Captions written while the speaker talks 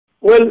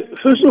Well,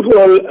 first of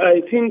all,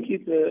 I think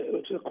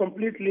it's a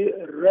completely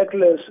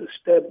reckless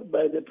step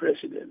by the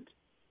president.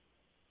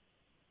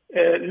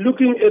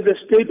 Looking at the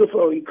state of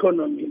our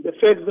economy, the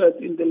fact that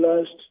in the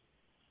last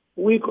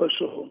week or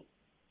so,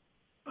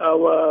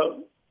 our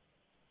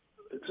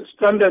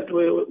standard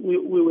we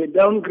were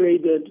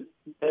downgraded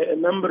by a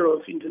number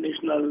of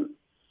international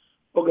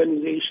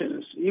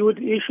organizations,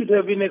 he should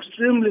have been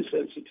extremely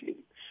sensitive.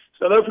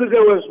 South Africa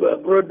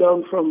was brought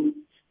down from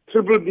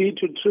BBB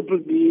to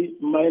BBB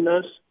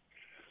minus,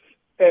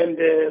 and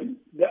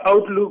the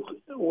outlook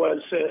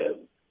was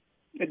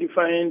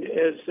defined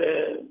as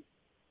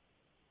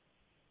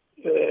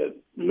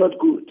not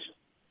good.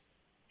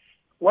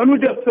 One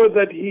would have thought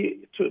that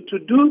to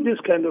do this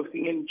kind of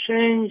thing and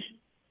change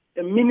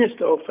a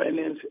minister of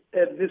finance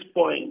at this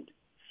point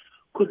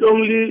could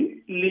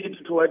only lead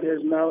to what has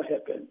now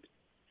happened.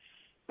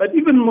 But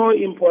even more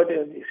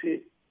important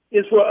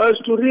is for us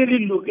to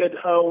really look at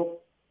how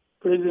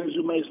President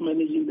Zuma is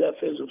managing the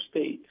affairs of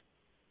state.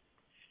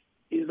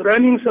 He's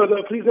running South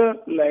Africa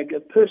like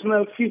a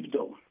personal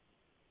fiefdom.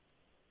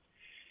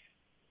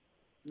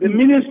 The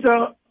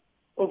Minister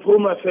of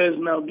Home Affairs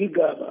now,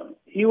 Gigaba,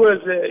 he was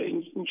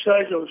in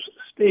charge of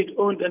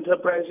state-owned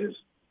enterprises.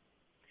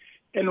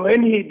 And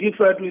when he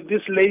differed with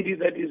this lady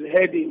that is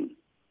heading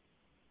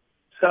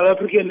South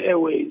African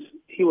Airways,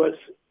 he was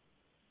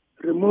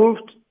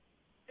removed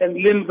and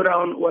Lynn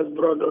Brown was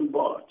brought on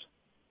board.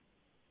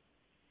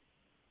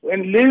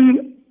 When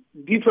Lynn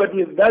differed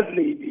with that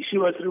lady, she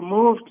was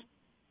removed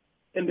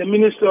and the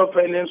Minister of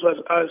Finance was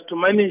asked to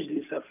manage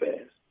these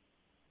affairs.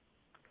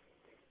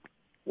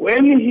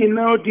 When he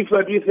now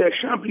differed with her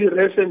sharply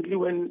recently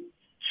when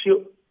she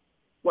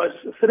was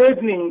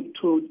threatening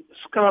to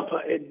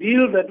scupper a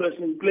deal that was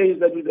in place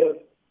that would have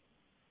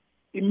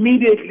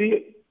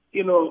immediately,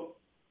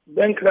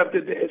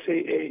 bankrupted the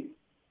SAA,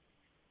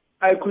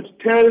 I could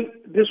tell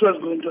this was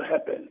going to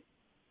happen.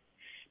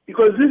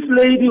 Because this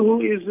lady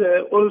who is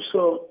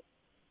also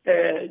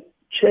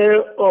chair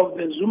of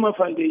the Zuma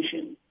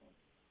Foundation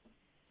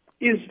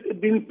is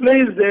being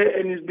placed there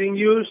and is being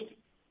used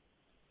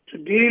to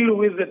deal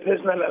with the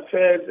personal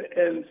affairs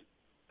and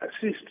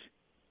assist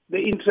the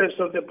interests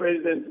of the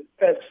president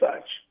as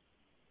such.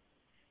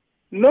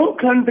 No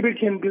country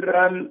can be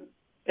run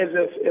as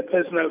a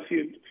personal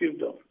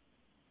fiefdom.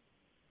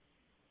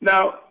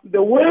 Now,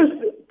 the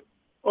worst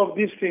of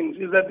these things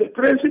is that the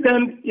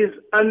president is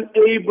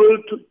unable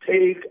to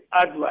take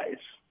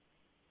advice,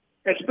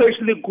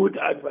 especially good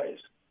advice.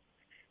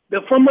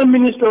 The former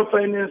Minister of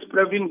Finance,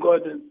 Pravin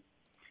Gordhan,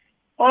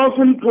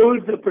 often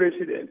told the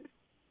president,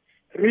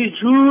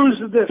 reduce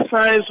the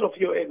size of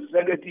your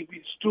executive,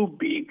 it's too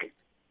big.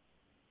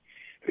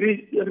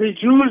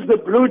 Reduce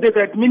the bloated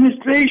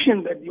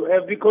administration that you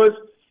have because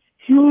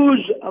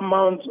huge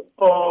amounts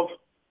of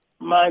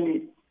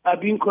money are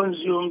being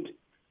consumed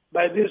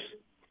by this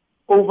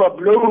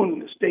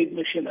overblown state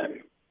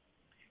machinery.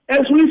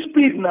 As we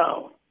speak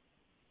now,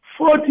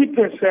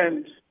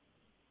 40%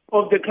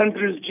 of the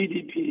country's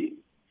GDP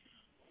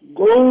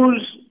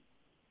goes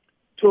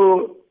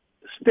to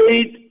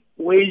state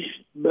wage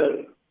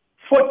bill.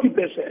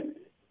 40%.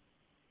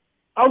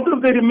 Out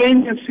of the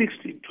remaining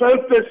 60,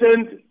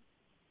 12%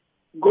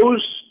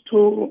 goes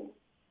to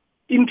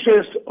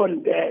interest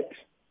on debt.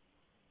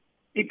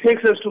 It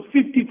takes us to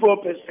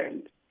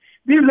 54%.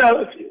 These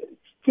are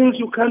things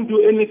you can't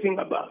do anything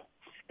about.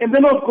 And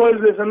then, of course,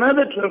 there's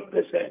another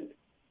 12%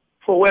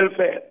 for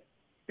welfare,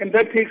 and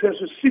that takes us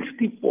to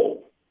 64.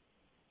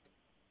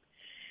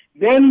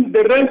 Then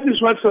the rest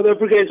is what South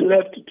Africa is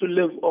left to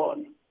live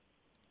on.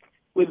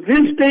 With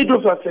this state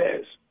of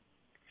affairs,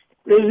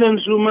 President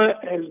Zuma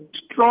has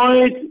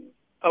destroyed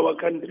our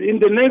country. In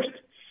the next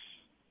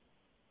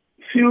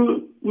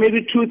few,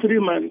 maybe 2-3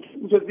 months,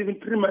 because even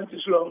 3 months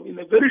is long, in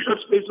a very short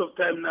space of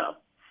time now,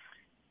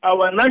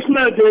 our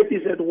national debt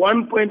is at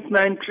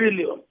 1.9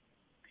 trillion.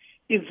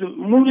 It's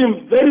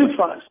moving very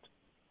fast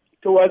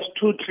towards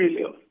 2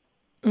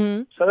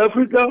 trillion. South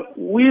Africa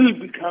will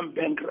become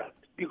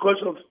bankrupt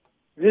because of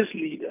this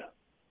leader.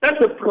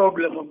 That's a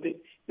problem of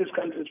this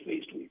country is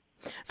faced with.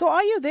 So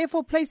are you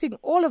therefore placing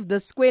all of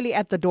this squarely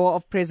at the door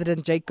of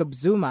President Jacob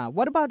Zuma?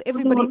 What about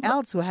everybody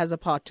else who has a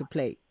part to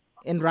play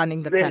in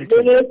running the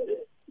country?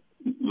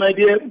 My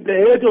dear,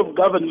 the head of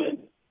government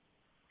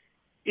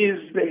is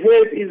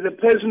the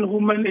person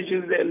who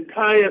manages the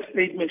entire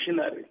state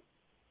machinery.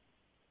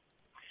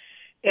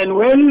 And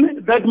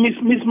when that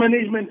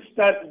mismanagement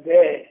starts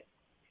there,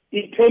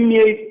 it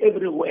permeates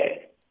everywhere.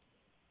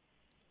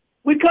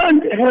 We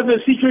can't have a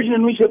situation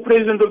in which a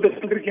president of the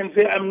country can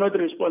say, I'm not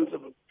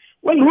responsible.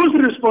 Well, who's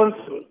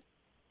responsible?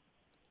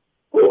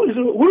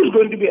 Who's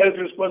going to be held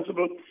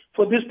responsible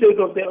for this state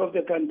of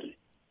the country?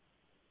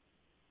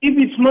 If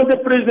it's not the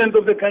president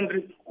of the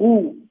country,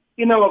 who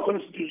in our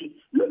constitution?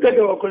 Look at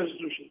our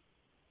constitution.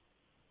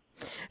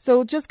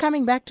 So just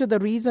coming back to the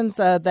reasons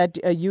that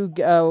you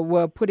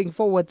were putting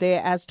forward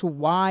there as to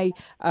why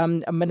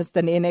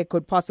Minister Nene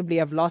could possibly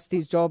have lost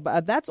his job,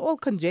 that's all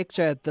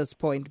conjecture at this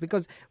point,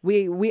 because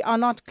we are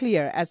not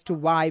clear as to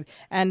why.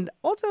 And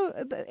also,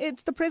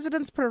 it's the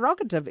president's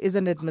prerogative,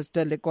 isn't it,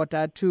 Mr.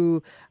 Lekota,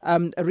 to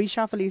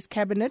reshuffle his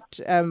cabinet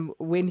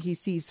when he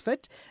sees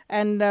fit?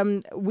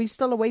 And we're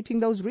still awaiting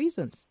those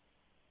reasons.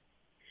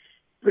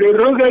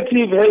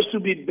 Prerogative has to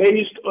be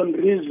based on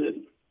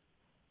reason.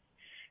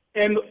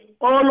 And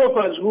all of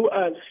us who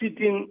are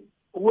citizens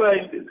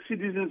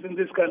in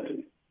this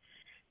country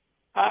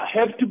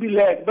have to be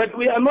led, but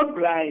we are not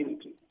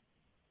blind.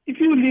 If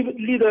you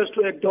lead us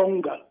to a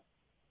donga,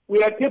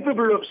 we are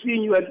capable of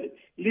seeing you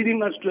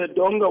leading us to a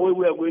donga where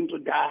we are going to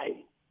die.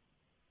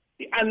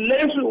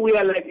 Unless we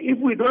are if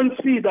we don't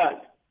see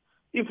that,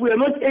 if we are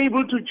not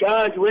able to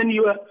judge when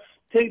you are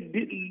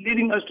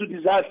leading us to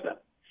disaster,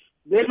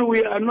 then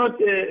we are not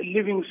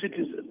living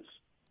citizens.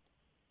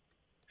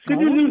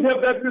 Citizens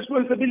have that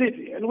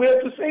responsibility, and we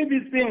have to say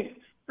these things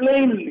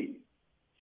plainly.